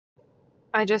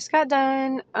I just got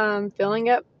done filling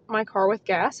up my car with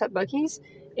gas at Buc-ee's.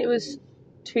 It was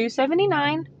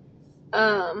 $2.79.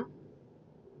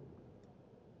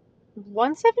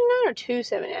 179 or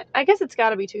 279? I guess it's got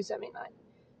to be 279.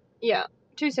 Yeah,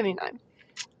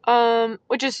 279.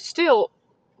 Which is still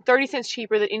 30 cents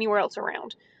cheaper than anywhere else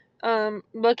around.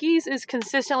 Buc-ee's is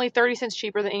consistently 30 cents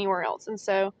cheaper than anywhere else, and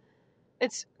so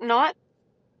it's not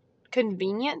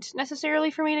convenient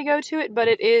necessarily for me to go to it, but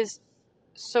it is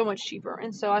so much cheaper,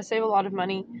 and so I save a lot of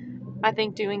money, I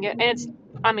think, doing it. And it's,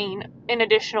 an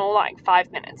additional like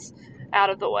 5 minutes out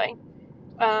of the way,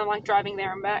 like driving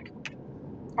there and back.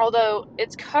 Although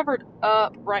it's covered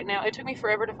up right now. It took me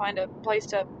forever to find a place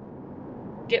to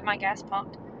get my gas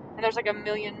pumped, and there's like a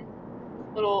million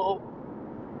little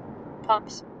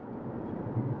pumps.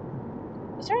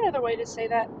 Is there another way to say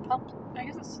that? Pump?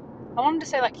 I wanted to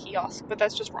say like kiosk, but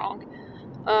that's just wrong.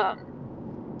 But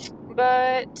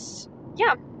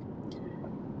yeah,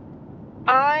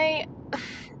 I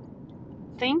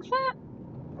think that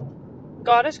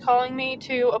God is calling me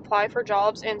to apply for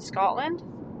jobs in Scotland,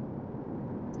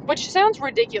 which sounds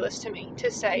ridiculous to me to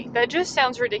say. That just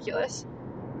sounds ridiculous.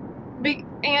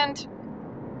 And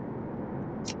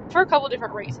for a couple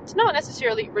different reasons. Not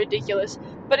necessarily ridiculous,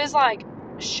 but it's like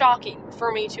shocking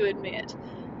for me to admit,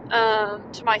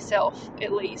 to myself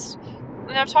at least.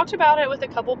 And I've talked about it with a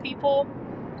couple people,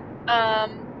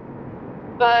 but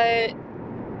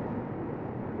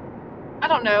I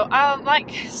don't know. I'm like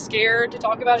scared to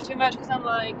talk about it too much because I'm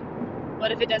like,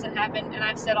 what if it doesn't happen and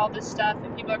I've said all this stuff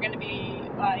and people are going to be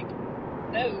like,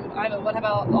 no, what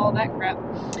about all that crap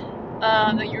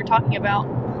that you were talking about?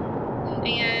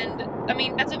 And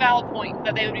that's a valid point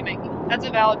that they would be making. That's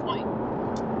a valid point.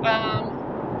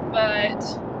 But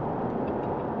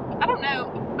I don't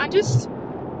know. I've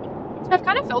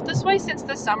kind of felt this way since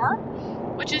the summer,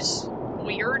 which is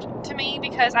weird to me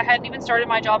because I hadn't even started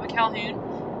my job at Calhoun.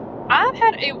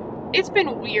 It's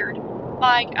been weird.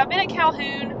 Like, I've been at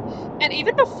Calhoun, and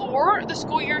even before the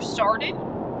school year started,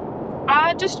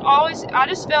 I just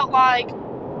felt like,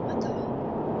 no,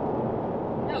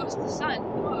 it was the sun.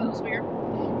 Oh, that was weird.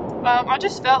 I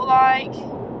just felt like,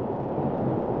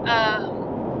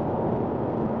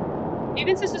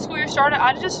 even since the school year started,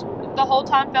 the whole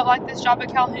time felt like this job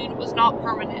at Calhoun was not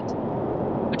permanent,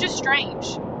 which is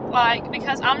strange. Like,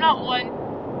 because I'm not one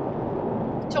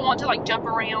to want to like jump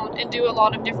around and do a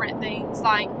lot of different things.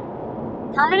 Like,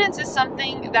 permanence is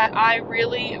something that I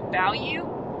really value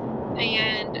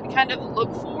and kind of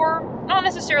look for. Not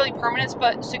necessarily permanence,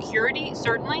 but security,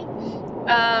 certainly.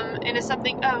 And it's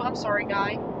something, oh, I'm sorry,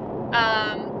 guy.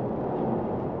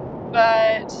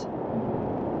 But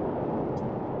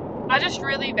I just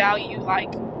really value,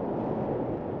 like,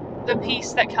 the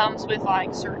peace that comes with,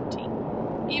 like, certainty.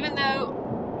 Even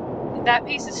though that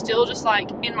piece is still just, like,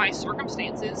 in my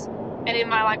circumstances and in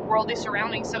my, like, worldly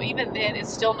surroundings. So even then,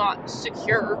 it's still not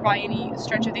secure by any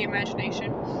stretch of the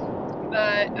imagination.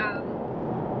 But,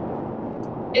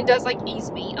 it does, like,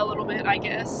 ease me a little bit, I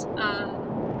guess.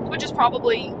 Which is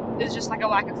just, like, a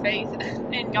lack of faith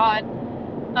in God.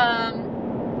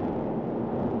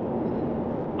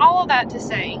 All of that to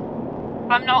say,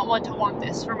 I'm not one to want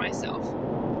this for myself.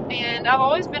 And I've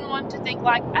always been one to think,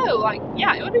 like, oh, like,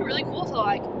 yeah, it would be really cool to,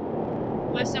 like,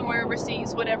 live somewhere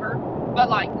overseas, whatever. But,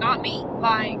 like, not me.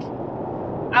 Like,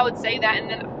 I would say that, and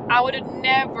then I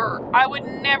would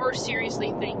never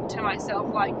seriously think to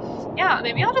myself, like, yeah,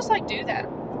 maybe I'll just, like, do that.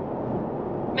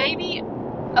 Maybe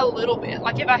a little bit.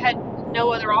 Like, if I had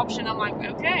no other option, I'm like,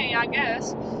 okay, I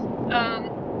guess.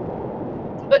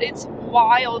 But it's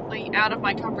wildly out of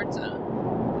my comfort zone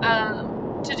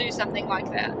to do something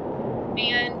like that.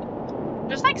 And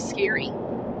just, like, scary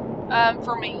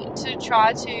for me to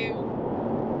try to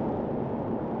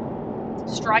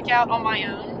strike out on my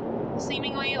own,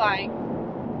 seemingly. Like,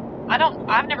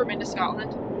 I've never been to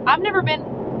Scotland. I've never been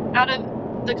out of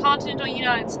the continental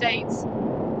United States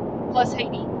plus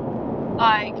Haiti.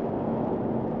 Like,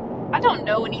 I don't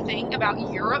know anything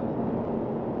about Europe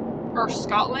or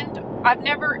Scotland. I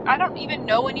don't even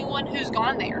know anyone who's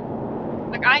gone there.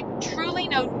 Like, I truly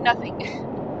know nothing,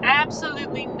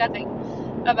 absolutely nothing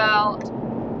about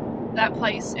that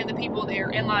place and the people there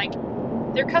and, like,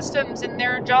 their customs and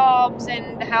their jobs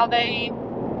and how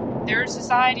their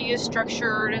society is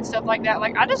structured and stuff like that.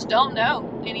 Like, I just don't know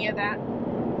any of that.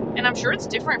 And I'm sure it's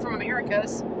different from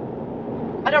America's.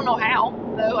 I don't know how,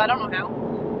 though. I don't know how.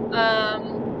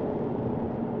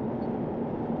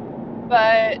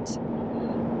 But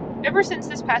ever since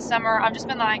this past summer, I've just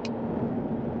been like,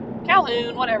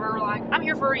 Calhoun, whatever. Like, I'm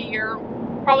here for a year.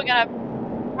 Probably gonna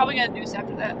deuce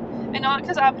after that. And not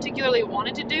because I particularly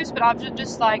wanted to deuce, but I've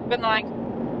just like been like,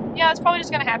 yeah, it's probably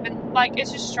just gonna happen. Like,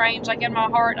 it's just strange. Like, in my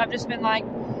heart, I've just been like,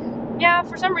 yeah,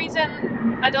 for some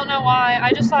reason, I don't know why,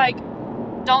 I just, like,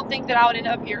 don't think that I would end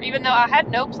up here, even though I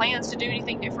had no plans to do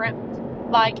anything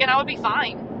different. Like, and I would be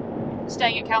fine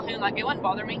staying at Calhoun. Like, it wouldn't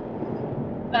bother me.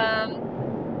 I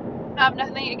have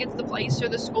nothing against the place or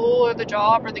the school or the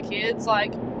job or the kids.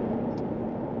 Like,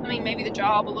 I mean, maybe the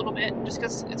job a little bit, just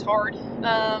because it's hard.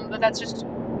 But that's just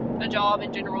a job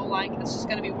in general. Like, it's just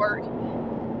going to be work.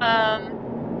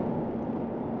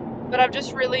 But I've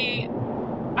just really,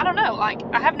 I don't know, like,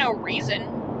 I have no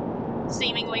reason,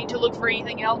 seemingly, to look for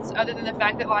anything else other than the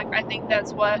fact that, like, I think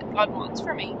that's what God wants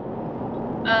for me.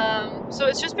 So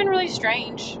it's just been really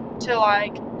strange to,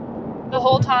 like, the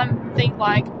whole time think,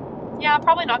 like, yeah, I'm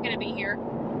probably not going to be here.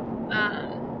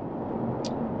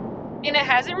 And it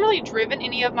hasn't really driven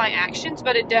any of my actions,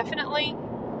 but it definitely,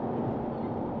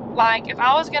 like, if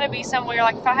I was going to be somewhere,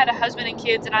 like, if I had a husband and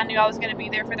kids and I knew I was going to be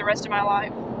there for the rest of my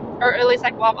life, or at least,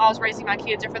 like, while I was raising my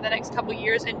kids or for the next couple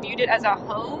years, and viewed it as a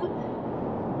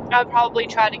home, I would probably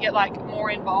try to get, like,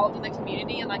 more involved in the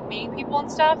community and, like, meeting people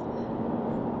and stuff.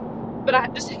 But I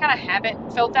just kind of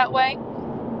haven't felt that way.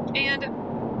 And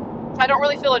I don't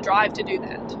really feel a drive to do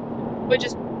that. Which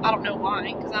is, I don't know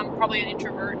why, because I'm probably an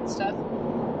introvert and stuff.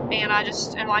 And I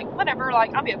just am like, whatever,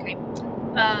 like, I'll be okay.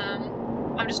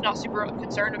 I'm just not super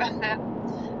concerned about that.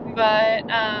 But,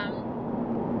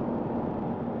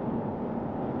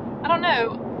 I don't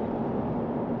know.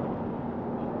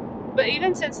 But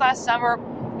even since last summer,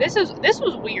 this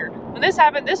was weird. When this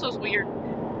happened, this was weird.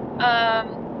 I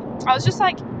was just,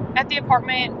 like, at the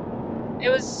apartment. It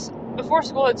was before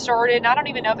school had started, and I don't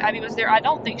even know if Abby was there. I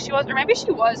don't think she was, or maybe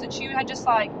she was, and she had just,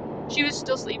 like, she was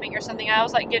still sleeping or something. I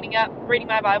was, like, getting up, reading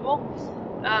my Bible.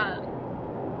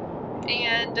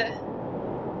 And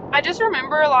I just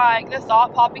remember, like, the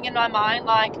thought popping in my mind,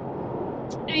 like,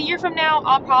 in a year from now,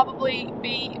 I'll probably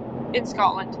be in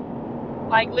Scotland.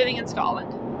 Like, living in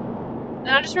Scotland. And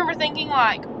I just remember thinking,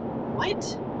 like,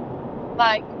 what?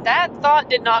 Like, that thought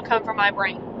did not come from my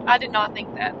brain. I did not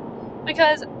think that.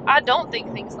 Because I don't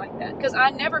think things like that. Because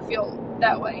I never feel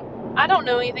that way. I don't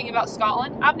know anything about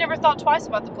Scotland. I've never thought twice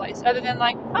about the place. Other than,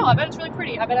 like, oh, I bet it's really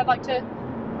pretty. I bet I'd like to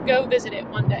go visit it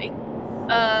one day.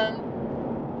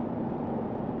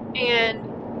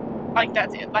 And, like,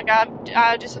 that's it. Like,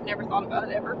 I just have never thought about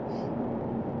it ever.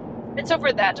 And so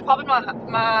for that to pop in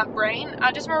my brain,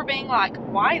 I just remember being like,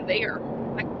 why there?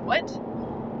 Like, what?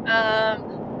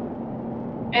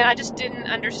 And I just didn't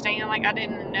understand. Like, I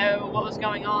didn't know what was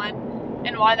going on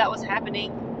and why that was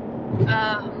happening.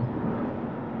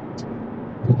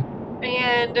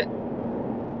 And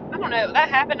I don't know. That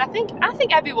happened. I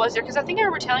think Abby was there because I think I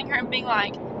remember telling her and being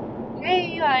like,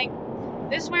 hey, like,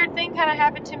 this weird thing kind of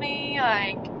happened to me.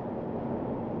 Like,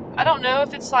 I don't know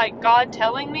if it's, like, God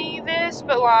telling me this,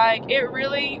 but, like, it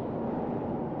really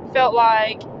felt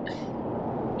like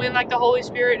when, like, the Holy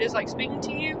Spirit is, like, speaking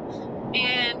to you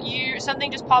and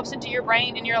something just pops into your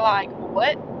brain and you're like,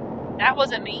 what? That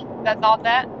wasn't me that thought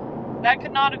that. That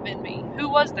could not have been me. Who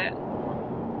was that?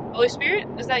 Holy Spirit?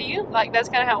 Is that you? Like, that's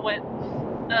kind of how it went.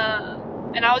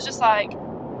 And I was just like,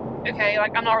 okay,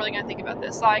 like, I'm not really going to think about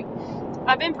this. Like,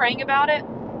 I've been praying about it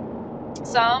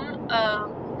some,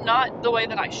 not the way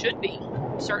that I should be,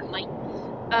 certainly,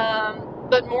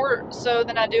 but more so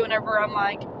than I do whenever I'm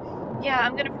like, yeah,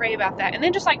 I'm going to pray about that. And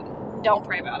then just, like, don't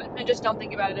pray about it and just don't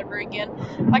think about it ever again.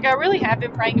 Like, I really have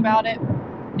been praying about it,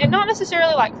 and not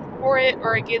necessarily, like, for it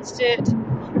or against it,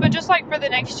 but just, like, for the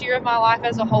next year of my life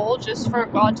as a whole, just for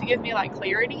God to give me, like,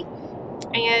 clarity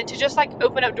and to just, like,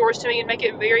 open up doors to me and make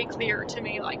it very clear to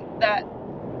me, like, that,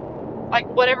 like,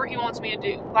 whatever He wants me to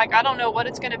do. Like, I don't know what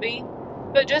it's going to be,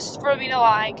 but just for me to,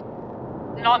 like,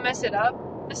 not mess it up,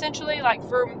 essentially, like,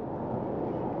 for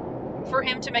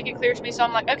Him to make it clear to me. So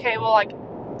I'm like, okay, well, like,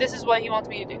 this is what He wants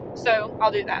me to do, so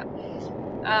I'll do that.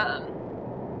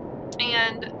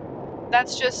 And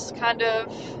that's just kind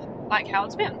of, like, how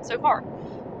it's been so far.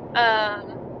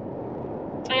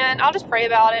 And I'll just pray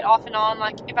about it off and on,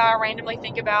 like, if I randomly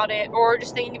think about it, or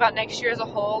just thinking about next year as a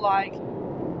whole, like,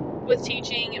 with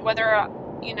teaching, and whether,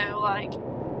 you know, like,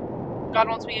 God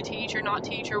wants me to teach or not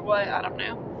teach or what, I don't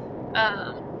know.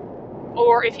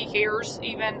 Or if He cares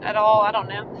even at all, I don't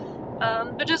know.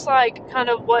 But just, like, kind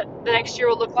of what the next year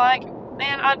will look like.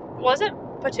 And I wasn't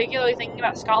particularly thinking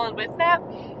about Scotland with that.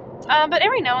 But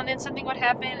every now and then something would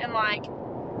happen, and, like,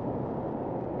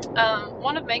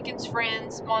 one of Megan's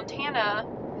friends, Montana,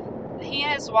 he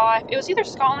and his wife, it was either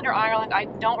Scotland or Ireland, I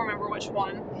don't remember which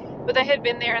one, but they had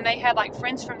been there, and they had, like,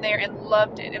 friends from there and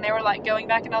loved it, and they were, like, going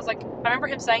back, and I was like, I remember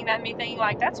him saying that and me thinking,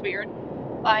 like, that's weird,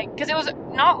 like, because it was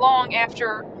not long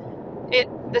after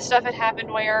the stuff had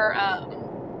happened where,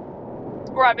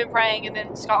 where I've been praying, and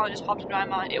then Scotland just popped into my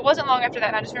mind. It wasn't long after that,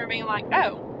 and I just remember being like,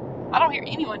 oh, I don't hear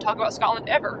anyone talk about Scotland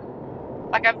ever.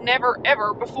 Like, I've never,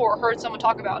 ever before heard someone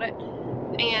talk about it.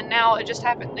 And now it just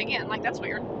happened again. Like, that's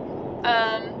weird.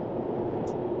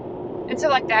 And so,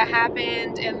 like, that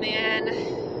happened, and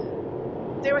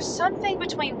then there was something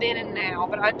between then and now,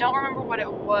 but I don't remember what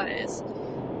it was.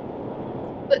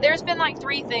 But there's been, like,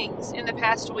 3 things in the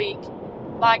past week.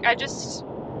 Like, I just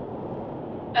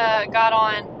got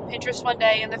on Pinterest one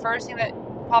day, and the first thing that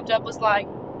popped up was, like,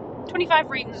 25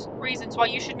 reasons why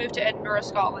you should move to Edinburgh,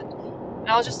 Scotland. And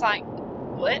I was just like,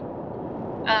 what?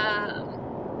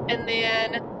 And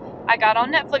then I got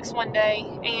on Netflix one day,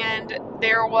 and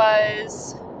there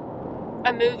was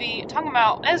a movie talking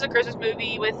about, it was a Christmas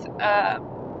movie with, I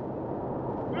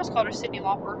almost called her Cyndi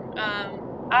Lauper.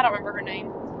 I don't remember her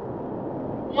name.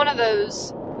 One of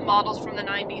those models from the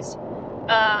 90s.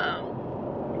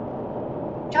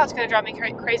 God, it's going to drive me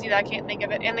crazy that I can't think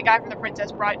of it. And the guy from The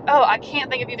Princess Bride. Oh, I can't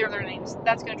think of either of their names.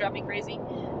 That's going to drive me crazy.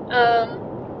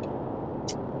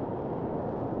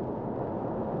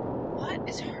 What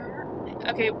is her name?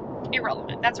 Okay,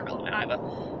 irrelevant. That's irrelevant, Iva.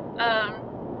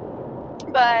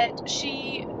 But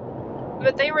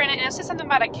they were in it, and it said something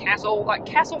about a castle, like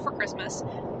Castle for Christmas.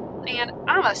 And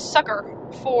I'm a sucker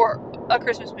for a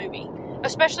Christmas movie,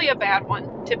 especially a bad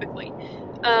one, typically.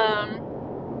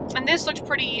 And this looked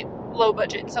pretty low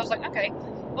budget, so I was like, okay.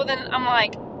 Well, then I'm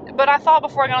like, but I thought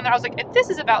before I got on there, I was like, if this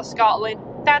is about Scotland,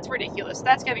 that's ridiculous.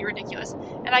 That's gonna be ridiculous.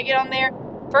 And I get on there,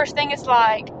 first thing is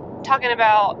like talking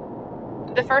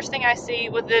about, the first thing I see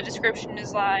with the description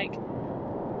is like,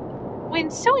 when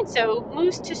so-and-so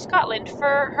moves to Scotland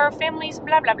for her family's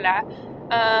blah blah blah.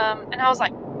 And I was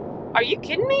like, are you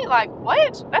kidding me? Like,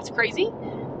 what? That's crazy.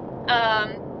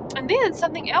 And then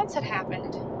something else had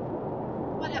happened.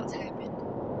 What else happened?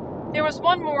 There was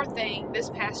one more thing this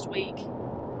past week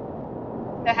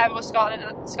that happened with Scotland.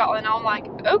 I'm like,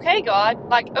 okay, God.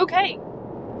 Like, okay.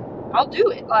 I'll do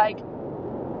it. Like,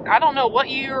 I don't know what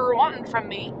you're wanting from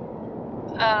me.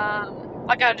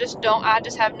 Like, I just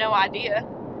have no idea.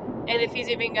 And if he's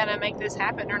even gonna make this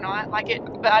happen or not.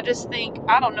 But I just think,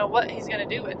 I don't know what he's gonna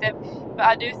do with it. But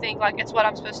I do think, like, it's what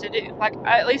I'm supposed to do. Like,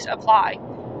 I at least apply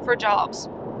for jobs.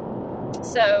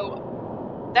 So,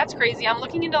 that's crazy. I'm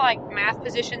looking into, like, math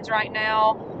positions right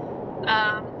now.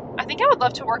 I think I would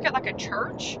love to work at, like, a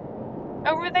church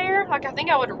over there. Like, I think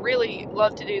I would really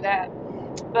love to do that.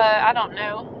 But I don't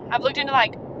know. I've looked into,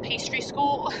 like, pastry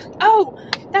school. Oh,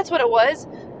 that's what it was.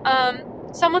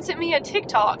 Someone sent me a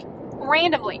TikTok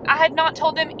randomly. I had not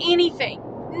told them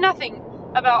nothing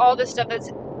about all this stuff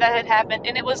that had happened.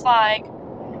 And it was, like,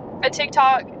 a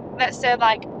TikTok that said,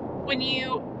 like, when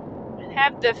you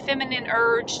have the feminine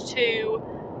urge to,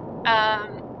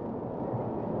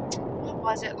 what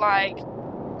was it, like,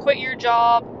 quit your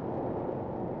job,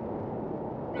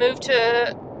 move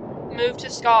to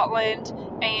Scotland,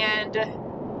 and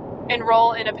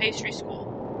enroll in a pastry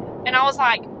school. And I was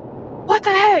like, what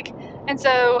the heck? And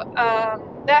so,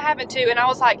 that happened too, and I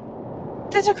was like,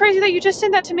 that's so crazy that you just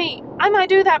sent that to me. I might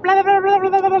do that, blah, blah, blah, blah,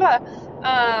 blah, blah, blah.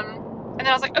 And then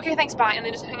I was like, okay, thanks, bye, and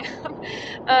then just hang up.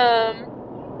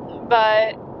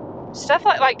 But stuff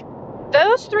like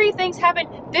those 3 things happened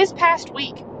this past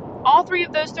week. All 3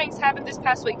 of those things happened this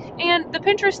past week. And the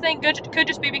Pinterest thing could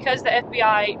just be because the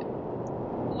FBI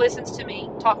listens to me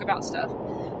talk about stuff.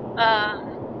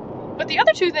 But the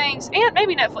other 2 things, and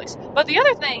maybe Netflix, but the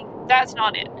other thing, that's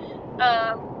not it.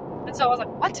 And so I was like,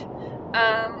 what?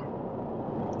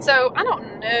 So I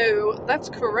don't know. That's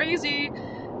crazy.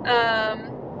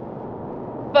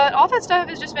 But all that stuff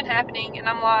has just been happening, and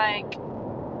I'm like,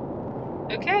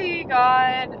 okay,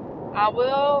 God, I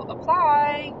will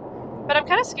apply. But I'm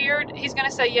kind of scared he's going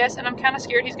to say yes, and I'm kind of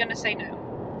scared he's going to say no.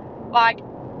 Like,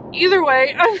 either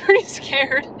way, I'm pretty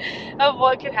scared of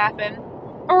what could happen,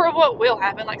 or of what will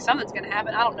happen. Like, something's going to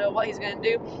happen. I don't know what he's going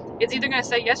to do. It's either going to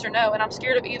say yes or no, and I'm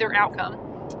scared of either outcome.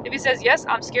 If he says yes,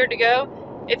 I'm scared to go.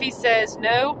 If he says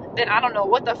no, then I don't know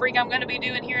what the freak I'm going to be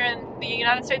doing here in the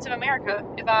United States of America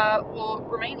if I will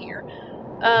remain here.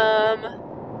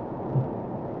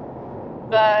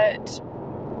 But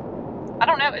I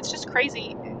don't know. It's just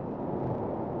crazy.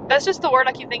 That's just the word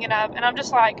I keep thinking of, and I'm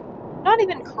just like, not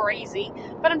even crazy,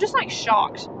 but I'm just like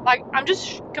shocked. Like, I'm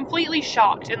just completely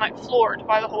shocked and like floored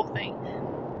by the whole thing.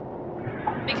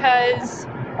 Because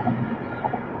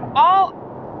all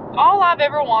I've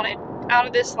ever wanted out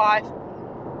of this life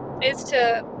is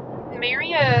to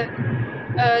marry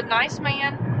a nice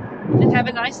man and have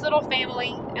a nice little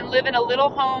family and live in a little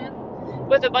home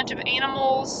with a bunch of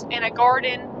animals and a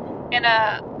garden and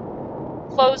a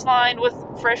clothesline with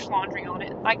fresh laundry on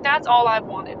it. Like, that's all I've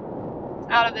wanted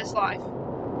out of this life.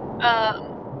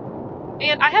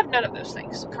 And I have none of those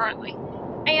things currently.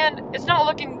 And it's not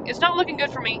looking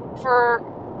good for me for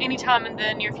any time in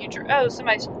the near future. Oh,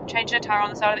 somebody's changing a tire on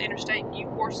the side of the interstate. You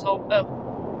poor soul. Oh,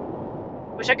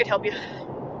 wish I could help you.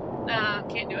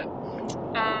 Can't do it.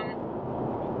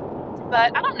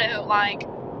 But I don't know, like,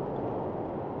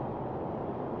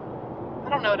 I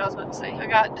don't know what I was about to say. I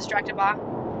got distracted by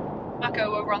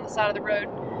Mako over on the side of the road.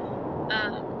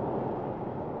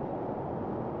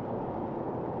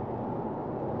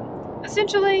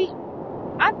 Essentially,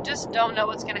 I just don't know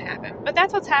what's going to happen. But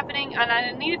that's what's happening, and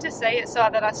I needed to say it so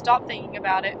that I stopped thinking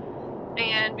about it.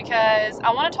 And because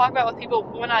I want to talk about it with people,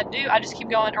 when I do, I just keep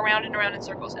going around and around in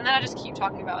circles. And then I just keep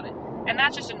talking about it. And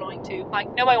that's just annoying too.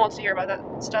 Like, nobody wants to hear about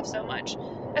that stuff so much.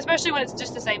 Especially when it's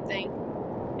just the same thing.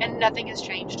 And nothing has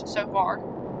changed so far.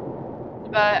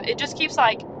 But it just keeps,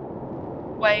 like,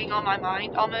 weighing on my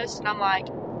mind almost. And I'm like,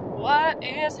 what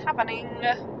is happening?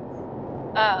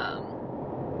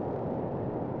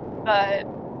 But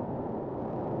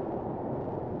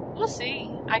we'll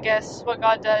see, I guess, what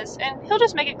God does. And He'll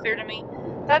just make it clear to me.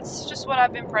 That's just what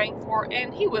I've been praying for.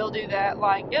 And He will do that.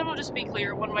 Like, it'll just be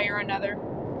clear one way or another.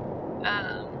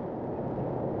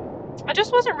 I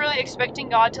just wasn't really expecting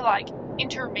God to, like,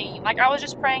 intervene. Like, I was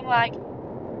just praying, like,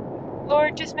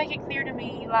 Lord, just make it clear to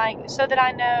me, like, so that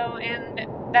I know and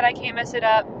that I can't mess it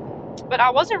up. But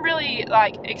I wasn't really,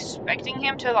 like, expecting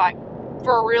Him to, like,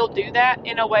 for real do that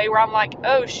in a way where I'm like,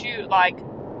 oh, shoot, like,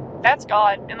 that's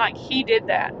God. And, like, He did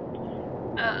that.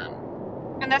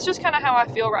 And that's just kind of how I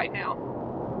feel right now.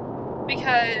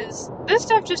 Because this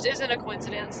stuff just isn't a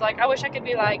coincidence. Like, I wish I could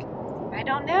be like, I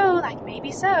don't know, like,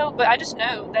 maybe so. But I just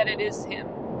know that it is Him.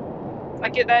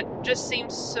 Like, that just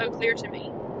seems so clear to me.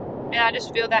 And I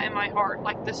just feel that in my heart.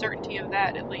 Like, the certainty of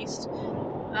that, at least.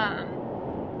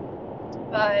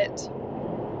 But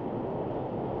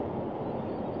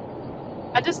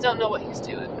I just don't know what He's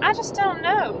doing. I just don't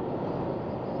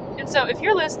know. And so, if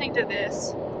you're listening to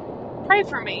this, pray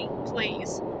for me,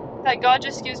 please. That God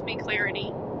just gives me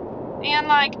clarity. And,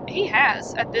 like, He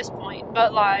has at this point.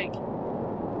 But, like,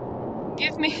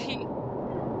 give me,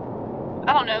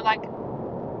 I don't know,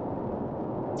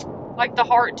 like the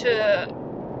heart to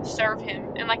serve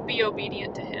Him and, like, be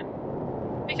obedient to Him.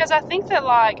 Because I think that,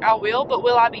 like, I will, but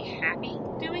will I be happy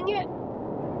doing it?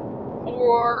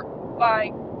 Or,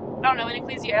 like, I don't know, in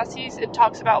Ecclesiastes, it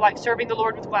talks about, like, serving the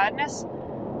Lord with gladness.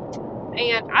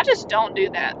 And I just don't do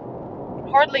that.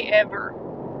 Hardly ever.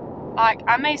 Like,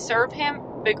 I may serve Him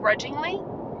begrudgingly,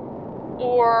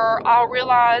 or I'll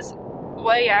realize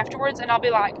way afterwards, and I'll be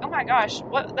like, oh my gosh,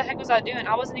 what the heck was I doing?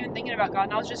 I wasn't even thinking about God,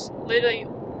 and I was just literally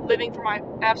living for my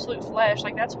absolute flesh.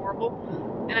 Like, that's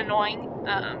horrible and annoying.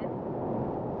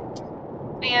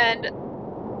 And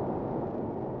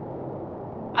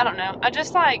I don't know. I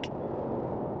just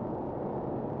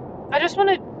want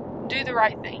to do the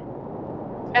right thing.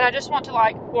 And I just want to,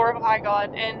 like, glorify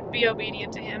God and be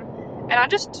obedient to Him. And I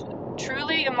just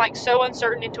truly am, like, so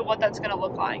uncertain into what that's going to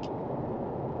look like.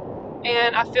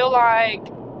 And I feel like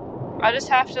I just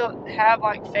have to have,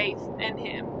 like, faith in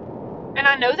Him. And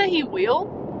I know that He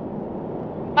will.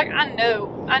 Like, I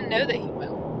know that He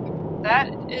will.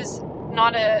 That is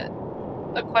not a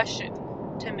question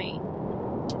to me.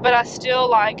 But I still,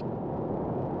 like,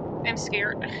 am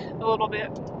scared a little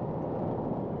bit.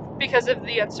 Because of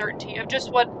the uncertainty of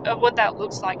just what that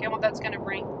looks like and what that's going to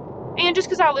bring. And just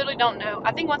because I literally don't know.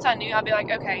 I think once I knew, I'd be like,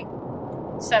 okay,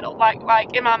 settled.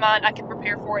 Like in my mind, I can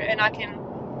prepare for it, and I can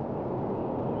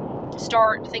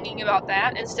start thinking about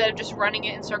that instead of just running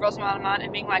it in circles in my mind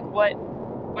and being like, what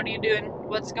are you doing?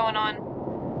 What's going on?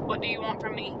 What do you want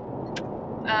from me?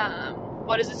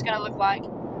 What is this going to look like?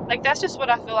 Like, that's just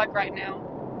what I feel like right now.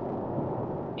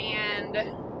 And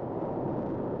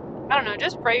I don't know,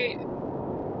 just pray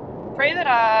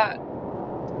that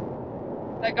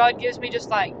God gives me just,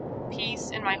 like,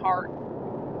 peace in my heart.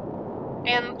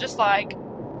 And just, like,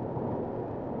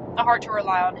 a heart to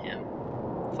rely on Him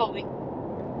fully.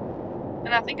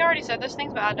 And I think I already said those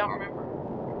things, but I don't remember.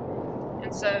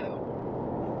 And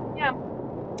so, yeah.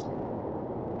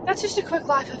 That's just a quick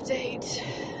life update.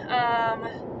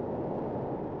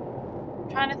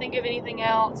 Trying to think of anything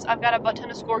else. I've got a butt ton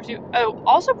of schoolwork to do. Oh,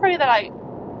 also pray that I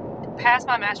pass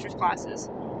my master's classes.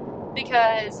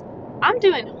 Because I'm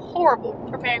doing horrible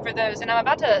preparing for those. And I'm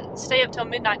about to stay up till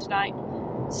midnight tonight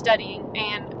studying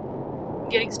and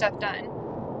getting stuff done.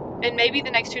 And maybe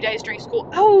the next 2 days during school.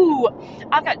 Oh,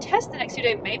 I've got tests the next 2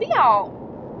 days. Maybe I'll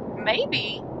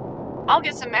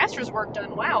get some master's work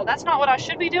done. Wow, that's not what I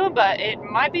should be doing, but it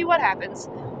might be what happens.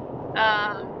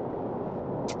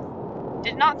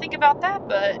 Did not think about that,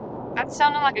 but that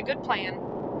sounded like a good plan.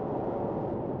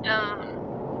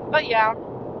 But yeah,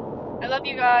 I love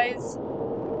you guys,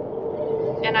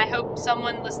 and I hope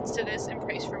someone listens to this and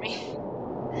prays for me.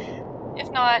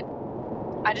 If not,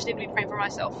 I just need to be praying for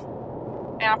myself.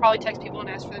 And I'll probably text people and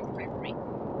ask for them to pray for me.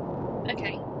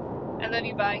 Okay. I love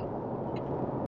you. Bye.